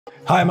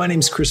Hi, my name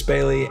is Chris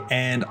Bailey,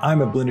 and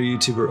I'm a Blender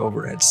YouTuber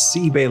over at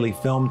C. Bailey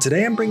Film.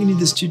 Today I'm bringing you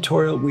this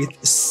tutorial with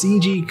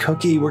CG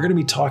Cookie. We're going to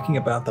be talking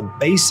about the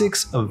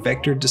basics of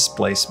vector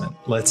displacement.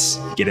 Let's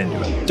get into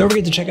it. Don't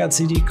forget to check out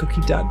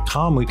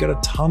cgcookie.com. We've got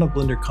a ton of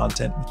Blender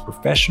content with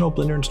professional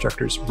Blender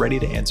instructors ready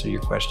to answer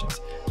your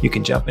questions. You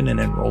can jump in and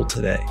enroll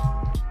today.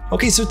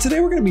 Okay, so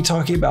today we're going to be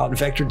talking about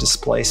vector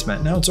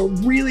displacement. Now, it's a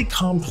really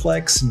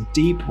complex,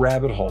 deep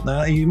rabbit hole.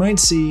 Now, you might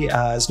see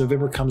as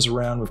November comes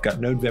around, we've got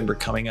Nodevember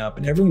coming up,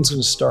 and everyone's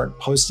going to start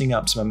posting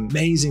up some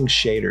amazing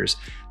shaders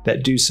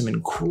that do some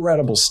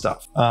incredible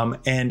stuff.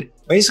 And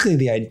basically,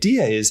 the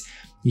idea is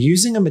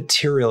using a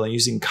material and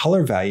using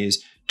color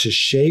values to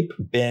shape,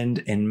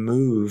 bend, and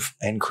move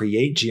and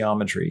create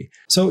geometry.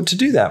 So to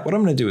do that, what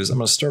I'm going to do is I'm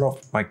going to start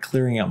off by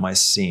clearing out my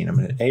scene. I'm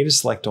going to A to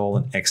select all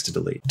and X to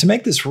delete. To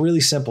make this really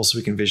simple so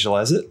we can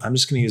visualize it, I'm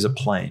just going to use a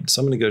plane. So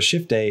I'm going to go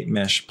Shift A,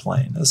 Mesh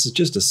Plane. This is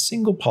just a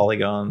single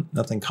polygon,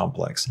 nothing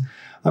complex.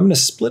 I'm going to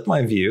split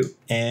my view,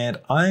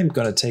 and I'm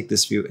going to take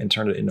this view and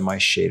turn it into my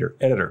shader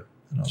editor.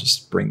 And I'll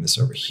just bring this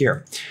over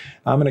here.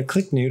 I'm going to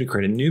click New to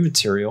create a new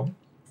material.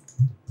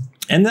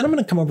 And then I'm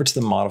going to come over to the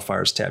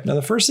Modifiers tab. Now,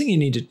 the first thing you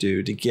need to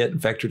do to get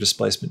vector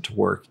displacement to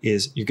work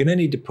is you're going to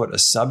need to put a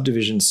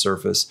subdivision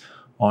surface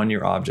on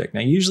your object. Now,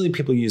 usually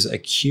people use a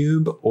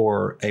cube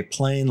or a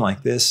plane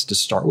like this to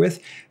start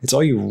with. It's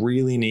all you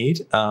really need.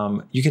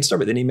 You can start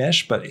with any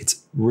mesh, but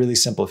it's really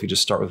simple if you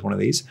just start with one of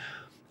these.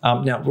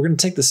 Now, we're going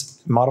to take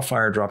this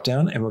modifier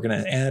dropdown and we're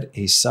going to add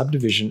a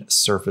subdivision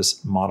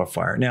surface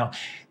modifier. Now,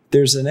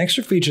 there's an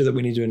extra feature that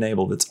we need to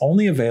enable that's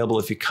only available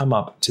if you come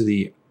up to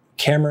the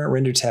camera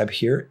render tab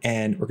here,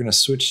 and we're going to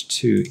switch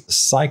to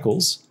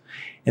cycles.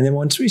 And then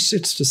once we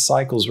switch to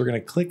cycles, we're going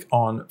to click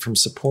on from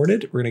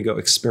supported, we're going to go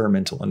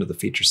experimental under the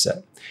feature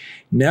set.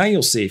 Now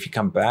you'll see if you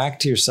come back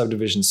to your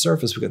subdivision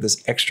surface, we've got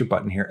this extra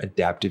button here,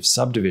 adaptive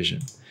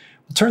subdivision.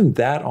 We'll turn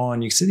that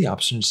on. You can see the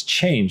options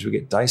change. We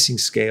get dicing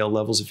scale,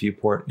 levels of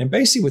viewport. And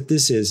basically what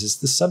this is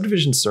the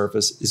subdivision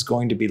surface is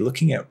going to be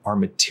looking at our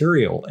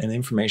material and the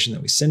information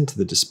that we send to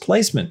the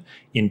displacement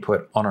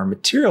input on our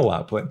material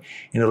output,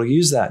 and it'll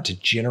use that to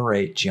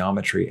generate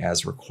geometry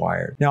as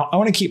required. Now, I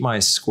want to keep my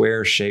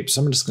square shape,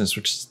 so I'm just going to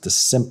switch to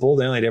simple.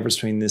 The only difference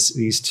between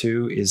these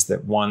two is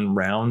that one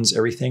rounds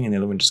everything and the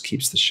other one just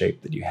keeps the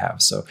shape that you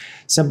have. So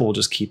simple will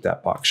just keep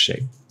that box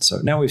shape. So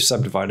now we've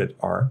subdivided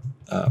our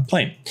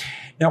plane.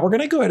 Now we're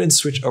going to go ahead and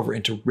switch over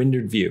into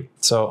rendered view.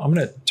 So I'm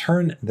going to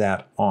turn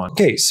that on.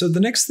 Okay, so the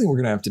next thing we're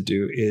going to have to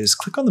do is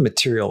click on the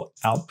material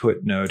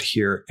output node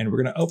here, and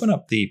we're going to open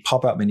up the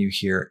pop-out menu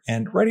here,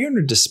 and right here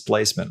under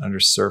displacement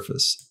under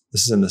surface,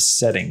 this is in the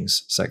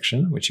settings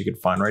section, which you can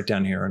find right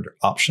down here under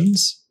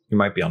options. You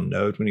might be on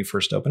node when you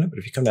first open it, but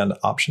if you come down to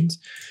options,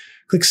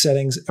 click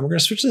settings, and we're going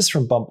to switch this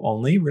from bump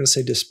only. We're going to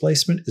say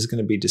displacement is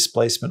going to be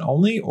displacement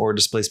only or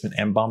displacement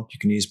and bump. You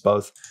can use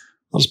both.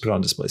 I'll just put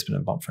on displacement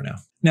and bump for now.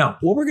 Now,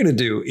 what we're going to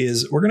do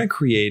is we're going to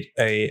create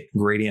a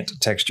gradient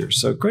texture.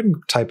 So go ahead and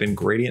type in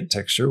gradient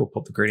texture. We'll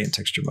put the gradient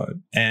texture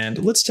mode.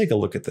 And let's take a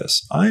look at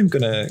this. I'm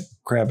going to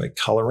grab a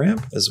color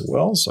ramp as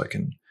well so I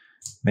can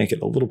make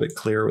it a little bit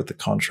clearer with the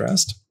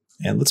contrast.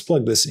 And let's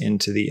plug this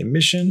into the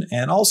emission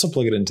and also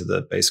plug it into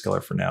the base color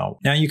for now.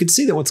 Now you can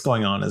see that what's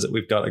going on is that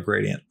we've got a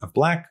gradient of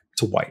black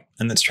to white,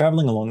 and that's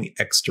traveling along the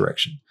X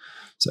direction.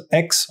 So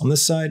X on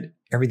this side,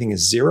 everything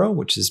is 0,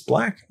 which is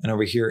black, and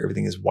over here,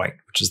 everything is white,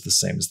 which is the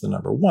same as the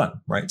number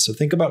 1, right? So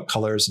think about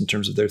colors in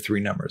terms of their 3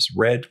 numbers,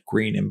 red,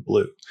 green, and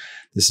blue.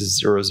 This is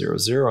 0, 0,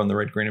 0 on the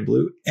red, green, and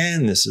blue,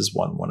 and this is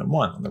 1, 1, and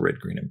 1 on the red,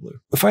 green, and blue.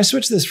 If I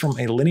switch this from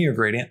a linear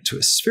gradient to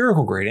a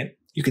spherical gradient,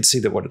 you can see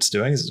that what it's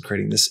doing is it's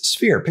creating this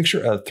sphere.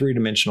 Picture a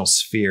 3-dimensional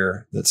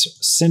sphere that's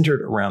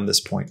centered around this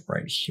point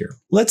right here.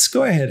 Let's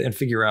go ahead and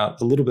figure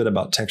out a little bit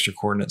about texture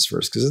coordinates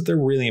first, because they're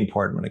really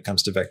important when it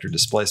comes to vector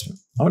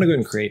displacement. I'm going to go ahead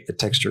and create a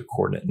texture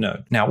coordinate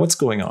node. Now, what's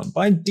going on?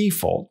 By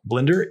default,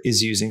 Blender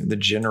is using the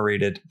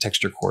generated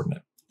texture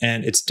coordinate.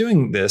 And it's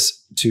doing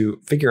this to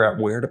figure out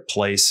where to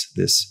place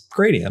this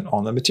gradient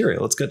on the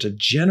material. It's got to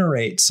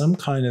generate some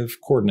kind of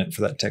coordinate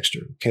for that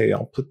texture. Okay,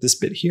 I'll put this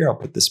bit here. I'll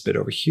put this bit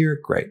over here.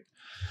 Great.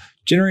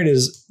 Generate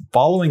is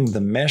following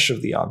the mesh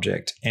of the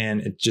object,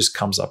 and it just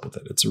comes up with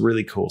it. It's a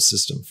really cool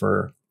system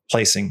for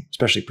placing,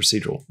 especially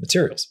procedural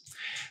materials.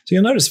 So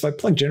you'll notice if I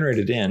plug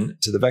generated in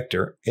to the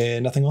vector,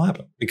 nothing will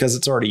happen because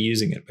it's already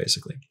using it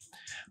basically.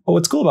 But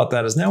what's cool about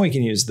that is now we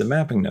can use the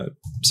mapping node.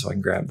 So I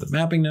can grab the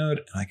mapping node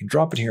and I can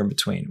drop it here in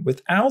between.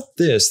 Without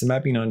this, the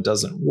mapping node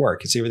doesn't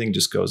work. You see, everything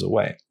just goes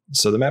away.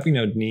 So the mapping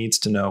node needs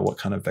to know what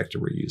kind of vector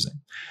we're using.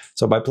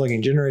 So by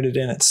plugging generated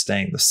in, it's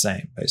staying the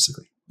same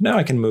basically. Now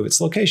I can move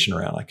its location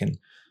around. I can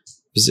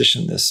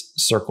position this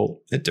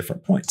circle at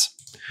different points.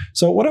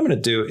 So what I'm going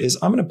to do is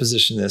I'm going to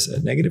position this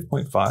at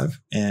 -0.5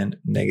 and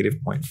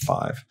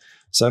 -0.5.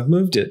 So I've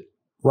moved it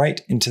right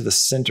into the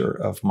center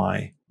of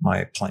my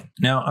plane.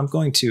 Now I'm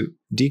going to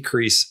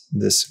decrease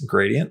this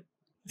gradient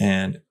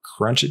and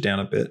crunch it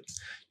down a bit to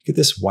get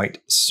this white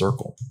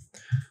circle.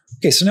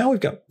 Okay, so now we've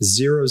got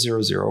 0,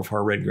 0, 0 for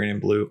our red, green,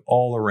 and blue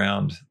all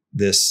around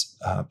this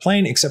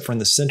plane, except for in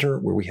the center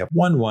where we have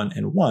 1, 1,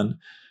 and 1.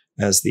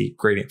 as the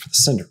gradient for the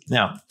center.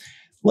 Now,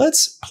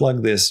 let's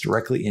plug this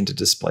directly into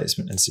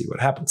displacement and see what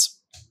happens.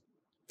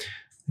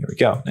 There we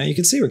go. Now you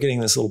can see we're getting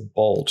this little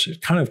bulge.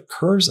 It kind of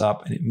curves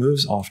up and it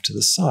moves off to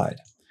the side.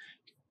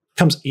 It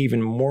becomes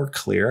even more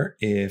clear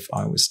if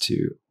I was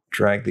to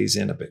drag these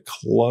in a bit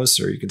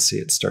closer. You can see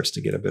it starts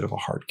to get a bit of a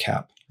hard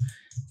cap.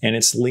 And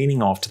it's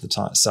leaning off to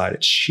the side.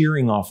 It's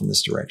shearing off in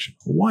this direction.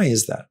 Why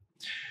is that?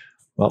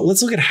 Well,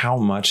 let's look at how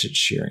much it's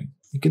shearing.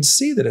 You can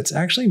see that it's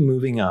actually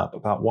moving up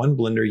about 1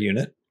 blender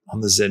unit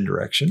on the Z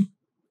direction,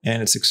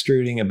 and it's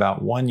extruding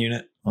about 1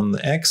 unit on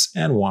the X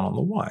and 1 on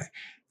the Y.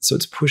 So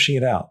it's pushing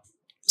it out.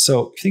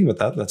 So if you think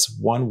about that, that's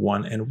 1,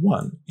 1, and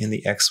 1 in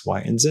the X, Y,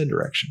 and Z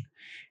direction.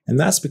 And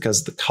that's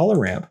because the color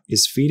ramp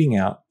is feeding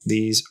out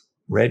these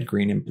red,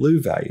 green, and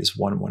blue values,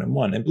 1, 1, and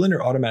 1. And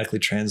Blender automatically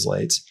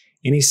translates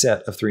any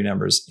set of 3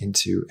 numbers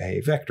into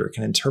a vector. It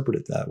can interpret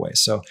it that way.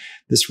 So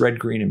this red,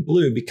 green, and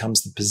blue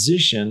becomes the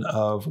position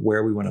of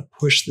where we want to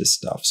push this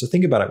stuff. So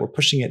think about it. We're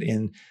pushing it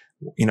in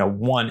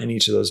 1 in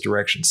each of those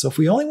directions. So if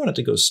we only want it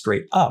to go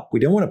straight up, we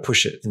don't want to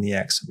push it in the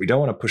X. We don't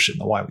want to push it in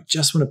the Y. We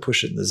just want to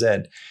push it in the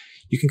Z.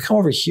 You can come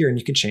over here and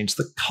you can change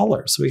the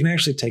color. So we can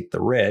actually take the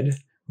red,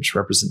 which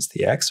represents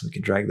the X. We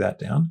can drag that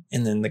down.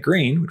 And then the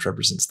green, which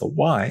represents the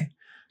Y,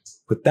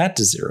 put that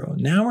to 0.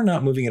 Now we're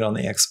not moving it on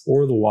the X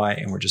or the Y,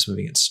 and we're just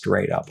moving it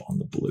straight up on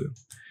the blue.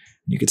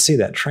 And you can see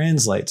that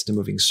translates to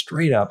moving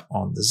straight up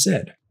on the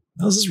Z.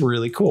 Now this is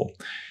really cool.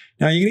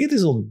 Now you're gonna get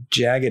these little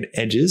jagged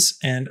edges,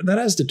 and that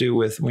has to do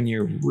with when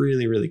you're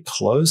really, really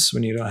close,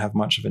 when you don't have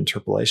much of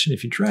interpolation.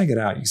 If you drag it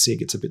out, you see it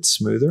gets a bit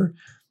smoother.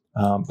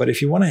 But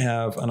if you wanna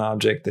have an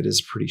object that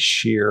is pretty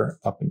sheer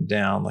up and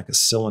down, like a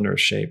cylinder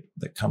shape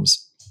that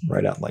comes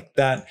right out like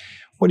that,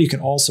 what you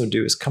can also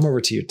do is come over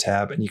to your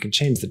tab and you can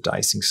change the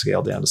dicing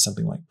scale down to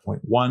something like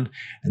 0.1,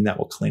 and that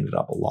will clean it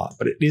up a lot.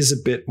 But it is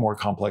a bit more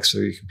complex for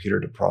your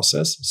computer to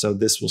process, so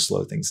this will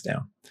slow things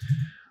down.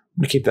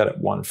 I'm gonna keep that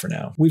at 1 for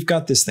now. We've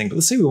got this thing, but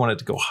let's say we want it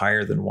to go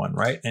higher than 1,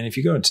 right? And if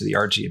you go into the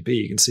RGB,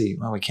 you can see,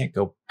 well, we can't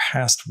go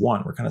past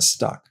 1. We're kind of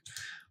stuck.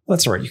 Well,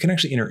 that's all right. You can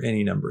actually enter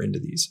any number into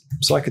these.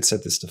 So I could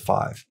set this to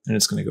 5, and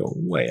it's going to go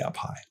way up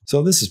high.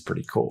 So this is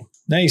pretty cool.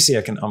 Now you see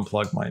I can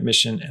unplug my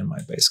emission and my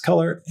base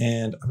color,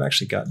 and I've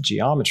actually got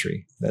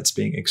geometry that's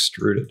being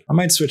extruded. I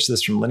might switch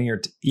this from linear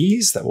to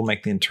ease. That will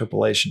make the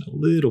interpolation a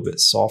little bit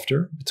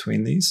softer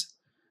between these.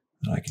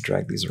 And I can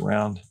drag these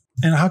around.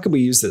 And how could we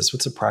use this?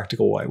 What's a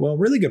practical way? Well, a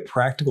really good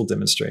practical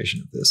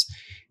demonstration of this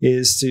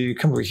is to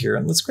come over here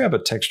and let's grab a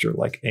texture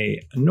like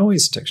a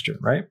noise texture,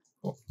 right?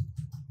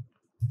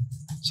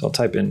 So I'll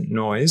type in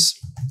noise,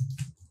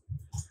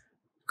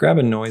 grab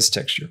a noise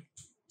texture.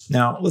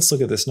 Now let's look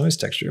at this noise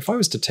texture. If I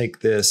was to take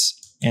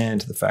this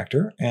and the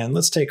factor, and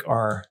let's take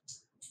our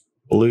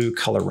blue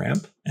color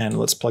ramp and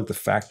let's plug the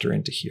factor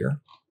into here.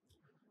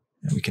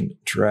 And we can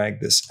drag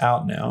this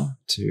out now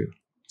to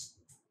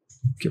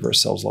give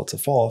ourselves lots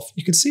of fall off.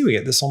 You can see we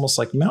get this almost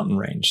like mountain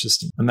range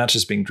system, and that's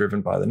just being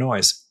driven by the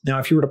noise. Now,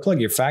 if you were to plug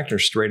your factor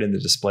straight into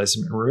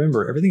displacement,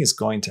 remember everything is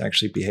going to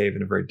actually behave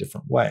in a very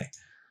different way,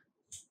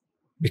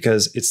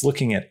 because it's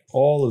looking at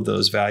all of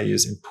those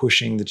values and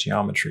pushing the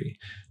geometry.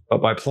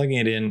 But by plugging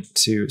it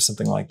into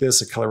something like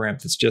this, a color ramp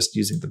that's just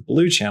using the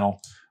blue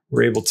channel,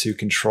 we're able to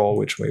control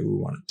which way we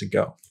want it to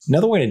go.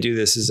 Another way to do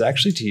this is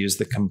actually to use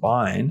the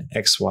Combine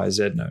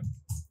Xyz Node.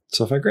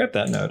 So if I grab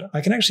that node,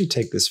 I can actually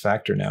take this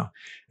factor now.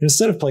 And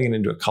instead of plugging it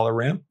into a color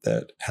ramp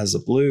that has a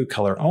blue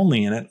color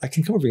only in it, I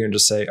can come over here and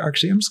just say,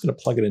 actually, I'm just going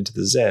to plug it into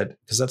the Z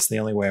because that's the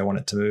only way I want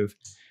it to move,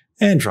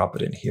 and drop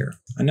it in here.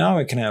 And now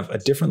I can have a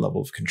different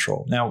level of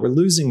control. Now we're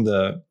losing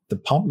the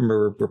pump.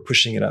 Remember, we're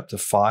pushing it up to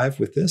 5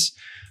 with this,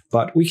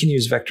 but we can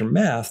use vector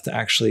math to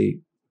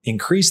actually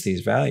increase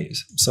these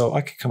values. So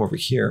I could come over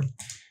here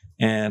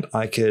and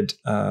I could,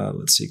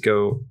 let's see,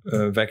 go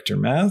vector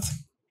math,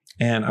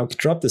 and I could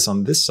drop this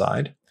on this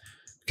side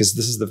because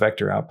this is the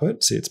vector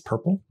output. See, it's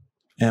purple.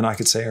 And I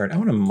could say, all right, I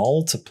want to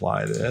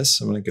multiply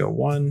this. I'm going to go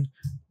 1,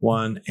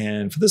 1,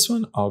 and for this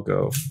one, I'll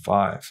go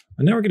 5.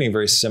 And now we're getting a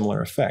very similar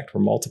effect.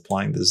 We're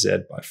multiplying the Z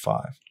by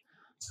 5.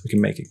 So we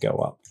can make it go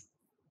up.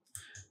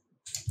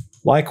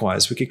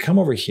 Likewise, we could come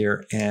over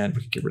here and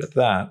we could get rid of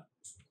that.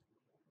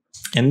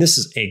 And this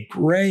is a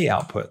gray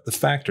output, the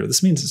factor.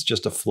 This means it's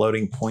just a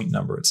floating point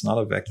number. It's not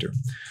a vector.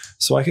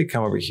 So I could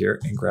come over here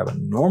and grab a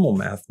normal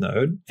math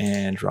node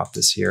and drop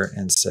this here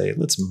and say,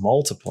 let's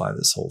multiply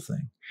this whole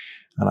thing.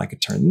 And I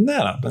could turn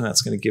that up, and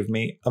that's going to give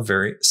me a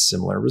very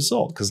similar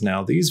result because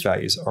now these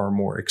values are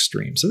more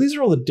extreme. So these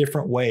are all the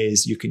different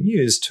ways you can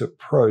use to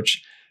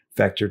approach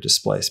vector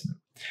displacement.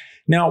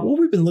 Now, what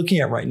we've been looking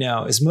at right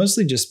now is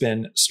mostly just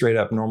been straight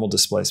up normal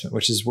displacement,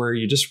 which is where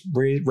you just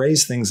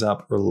raise things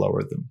up or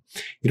lower them.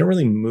 You don't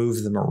really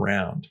move them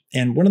around.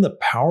 And one of the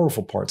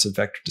powerful parts of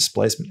vector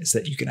displacement is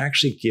that you can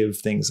actually give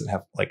things that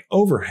have like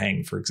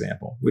overhang, for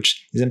example,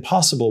 which is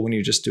impossible when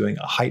you're just doing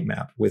a height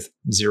map with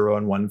 0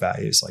 and 1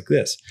 values like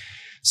this.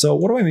 So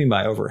what do I mean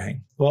by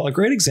overhang? Well, a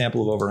great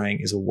example of overhang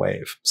is a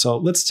wave. So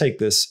let's take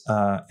this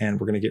and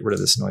we're going to get rid of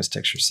this noise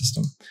texture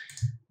system.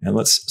 And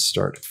let's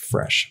start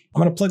fresh.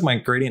 I'm going to plug my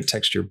gradient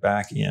texture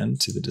back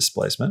into the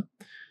displacement.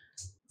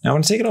 Now I'm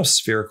going to take it off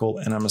spherical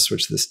and I'm going to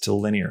switch this to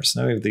linear.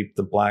 So now we have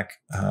the black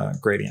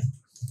gradient.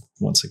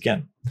 Once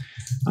again,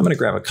 I'm going to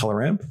grab a color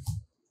ramp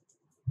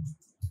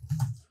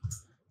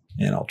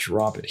and I'll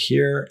drop it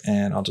here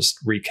and I'll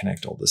just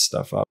reconnect all this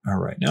stuff up. All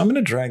right, now I'm going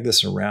to drag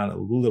this around a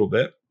little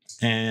bit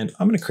and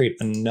I'm going to create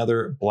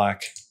another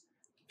black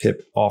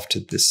pip off to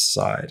this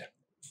side.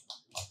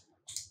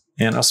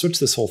 And I'll switch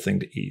this whole thing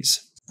to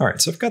ease. All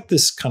right, so I've got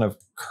this kind of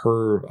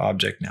curve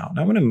object now.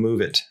 Now I'm going to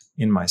move it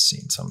in my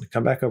scene. So I'm going to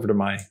come back over to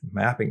my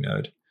mapping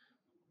node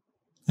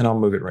and I'll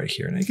move it right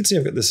here. And you can see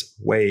I've got this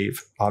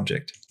wave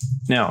object.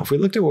 Now, if we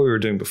looked at what we were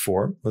doing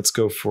before, let's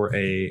go for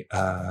a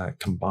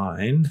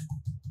Combine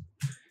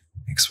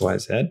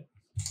Xyz.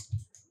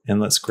 And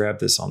let's grab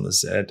this on the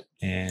Z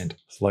and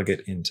plug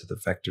it into the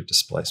vector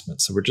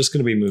displacement. So we're just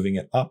going to be moving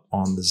it up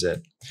on the Z.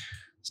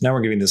 So now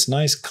we're getting this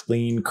nice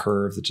clean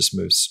curve that just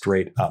moves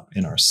straight up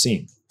in our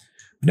scene.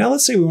 Now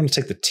let's say we want to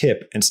take the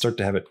tip and start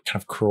to have it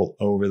kind of curl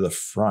over the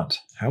front.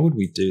 How would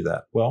we do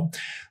that? Well,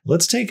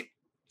 let's take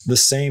the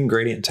same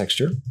gradient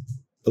texture,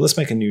 but let's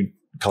make a new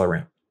color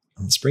ramp.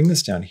 Let's bring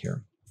this down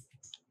here.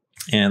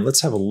 And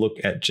let's have a look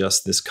at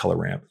just this color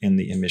ramp in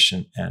the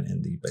emission and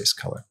in the base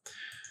color.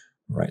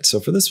 All right, so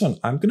for this one,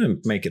 I'm going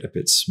to make it a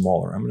bit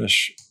smaller. I'm going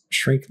to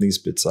shrink these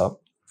bits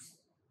up.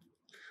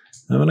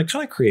 And I'm going to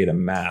kind of create a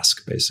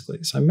mask,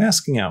 basically. So I'm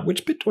masking out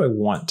which bit do I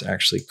want to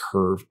actually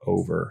curve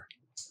over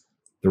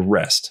the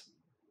rest.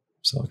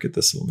 So I'll get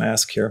this little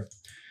mask here.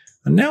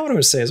 And now what I'm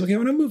going to say is, okay,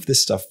 I'm going to move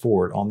this stuff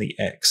forward on the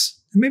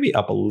X and maybe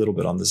up a little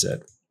bit on the Z.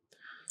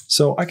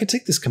 So I can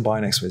take this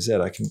Combine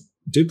Xyz, I can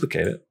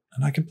duplicate it,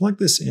 and I can plug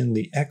this in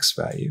the X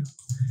value.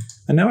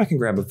 And now I can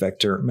grab a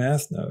vector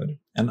math node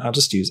and I'll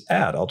just use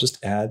add. I'll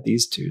just add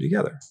these two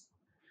together.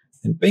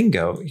 And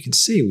bingo, you can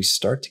see we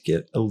start to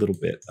get a little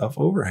bit of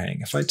overhang.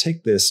 If I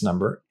take this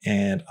number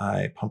and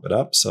I pump it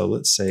up, so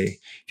let's say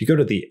if you go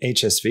to the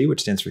HSV,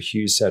 which stands for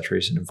hue,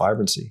 saturation, and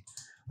vibrancy,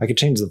 I could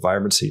change the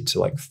vibrancy to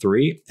like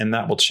 3, and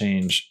that will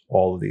change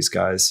all of these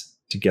guys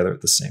together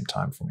at the same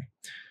time for me.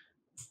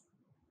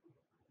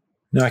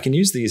 Now I can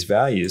use these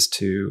values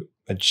to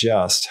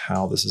adjust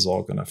how this is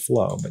all going to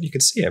flow, but you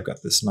can see I've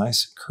got this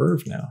nice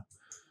curve now.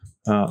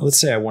 Let's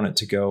say I want it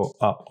to go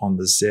up on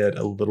the Z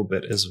a little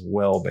bit as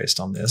well based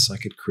on this. I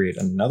could create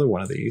another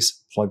one of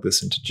these, plug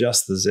this into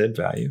just the Z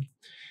value,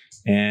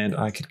 and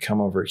I could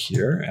come over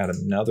here, add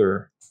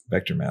another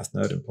vector math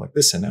node and plug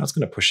this in. Now it's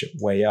going to push it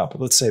way up.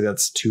 But let's say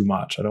that's too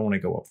much. I don't want to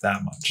go up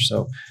that much.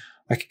 So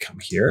I could come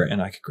here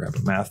and I could grab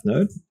a math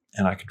node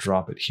and I could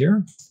drop it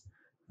here.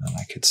 And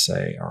I could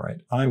say, all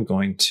right, I'm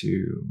going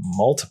to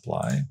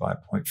multiply by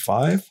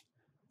 0.5.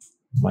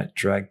 Might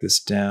drag this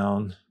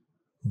down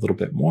a little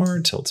bit more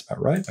until it's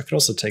about right. I could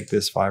also take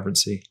this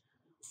vibrancy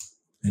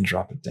and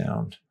drop it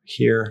down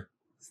here,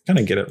 kind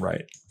of get it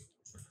right.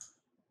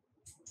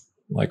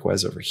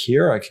 Likewise over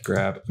here, I could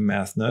grab a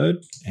math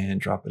node and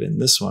drop it in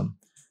this one.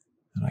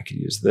 And I could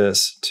use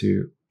this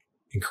to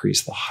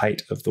increase the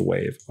height of the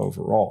wave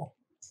overall.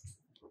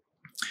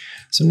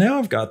 So now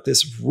I've got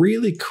this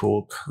really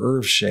cool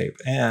curve shape,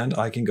 and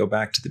I can go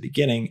back to the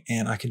beginning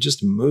and I can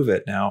just move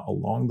it now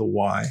along the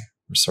Y,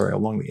 or sorry,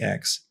 along the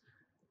X.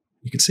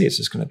 You can see it's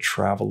just going to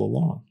travel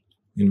along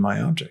in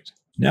my object.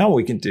 Now what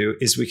we can do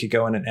is we could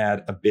go in and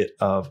add a bit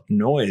of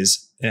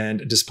noise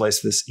and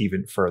displace this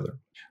even further.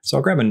 So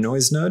I'll grab a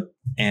noise node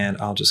and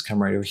I'll just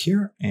come right over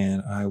here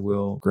and I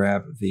will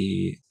grab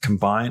the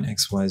Combine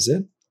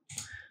Xyz.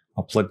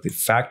 I'll plug the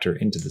factor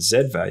into the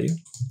Z value,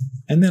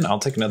 and then I'll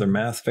take another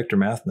vector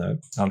math node.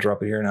 I'll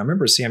drop it here. Now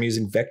remember, see, I'm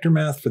using vector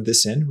math for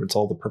this end, where it's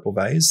all the purple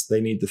values.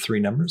 They need the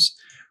 3 numbers.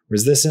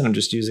 Whereas this end, I'm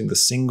just using the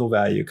single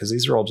value because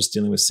these are all just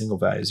dealing with single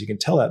values. You can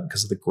tell that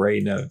because of the gray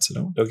node, so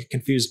don't get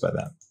confused by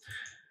that.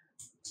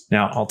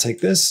 Now I'll take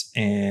this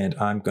and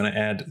I'm going to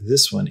add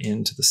this one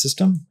into the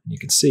system. You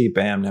can see,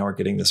 bam, now we're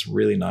getting this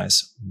really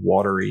nice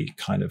watery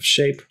kind of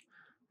shape.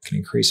 I can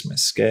increase my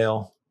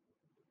scale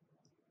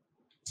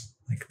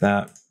like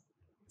that.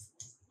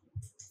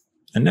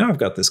 And now I've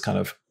got this kind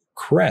of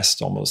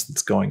crest almost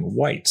that's going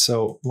white.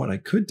 So what I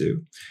could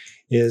do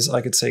is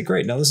I could say,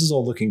 great, now this is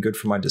all looking good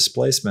for my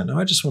displacement. Now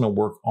I just want to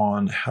work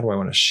on how do I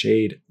want to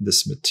shade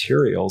this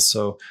material.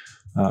 So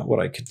what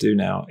I could do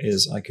now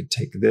is I could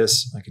take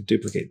this, I could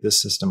duplicate this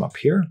system up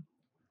here,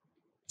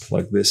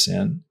 plug this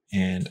in,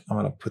 and I'm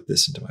going to put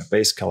this into my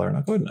base color, and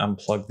I'll go ahead and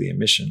unplug the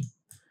emission.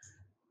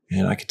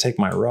 And I could take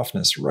my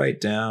roughness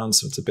right down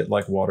so it's a bit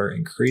like water,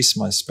 increase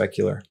my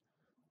specular,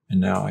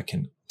 and now I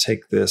can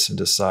take this and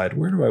decide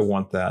where do I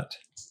want that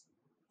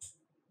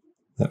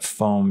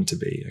foam to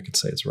be. I could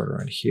say it's right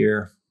around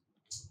here.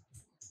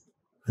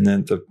 And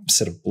then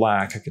instead of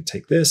black, I could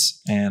take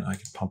this and I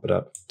could pump it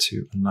up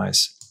to a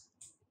nice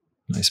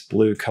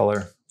blue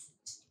color.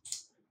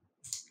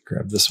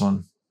 Grab this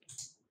one,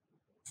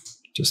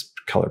 just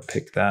color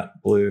pick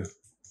that blue.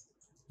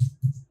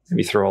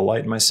 Maybe throw a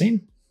light in my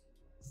scene.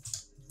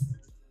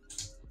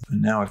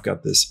 And now I've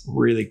got this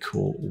really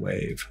cool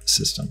wave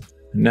system.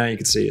 And now you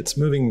can see it's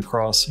moving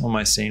across on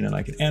my scene and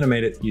I can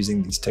animate it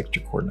using these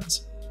texture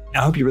coordinates. I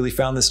hope you really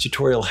found this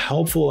tutorial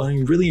helpful and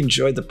you really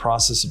enjoyed the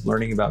process of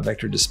learning about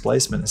vector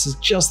displacement. This is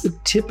just the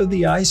tip of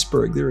the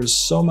iceberg. There is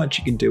so much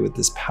you can do with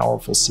this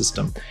powerful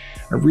system.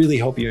 I really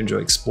hope you enjoy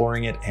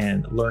exploring it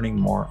and learning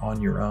more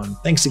on your own.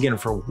 Thanks again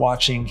for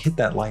watching. Hit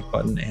that like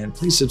button and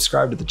please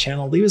subscribe to the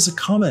channel. Leave us a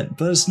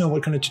comment. Let us know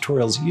what kind of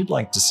tutorials you'd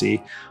like to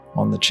see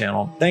on the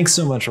channel. Thanks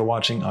so much for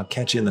watching. I'll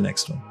catch you in the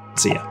next one.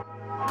 See ya.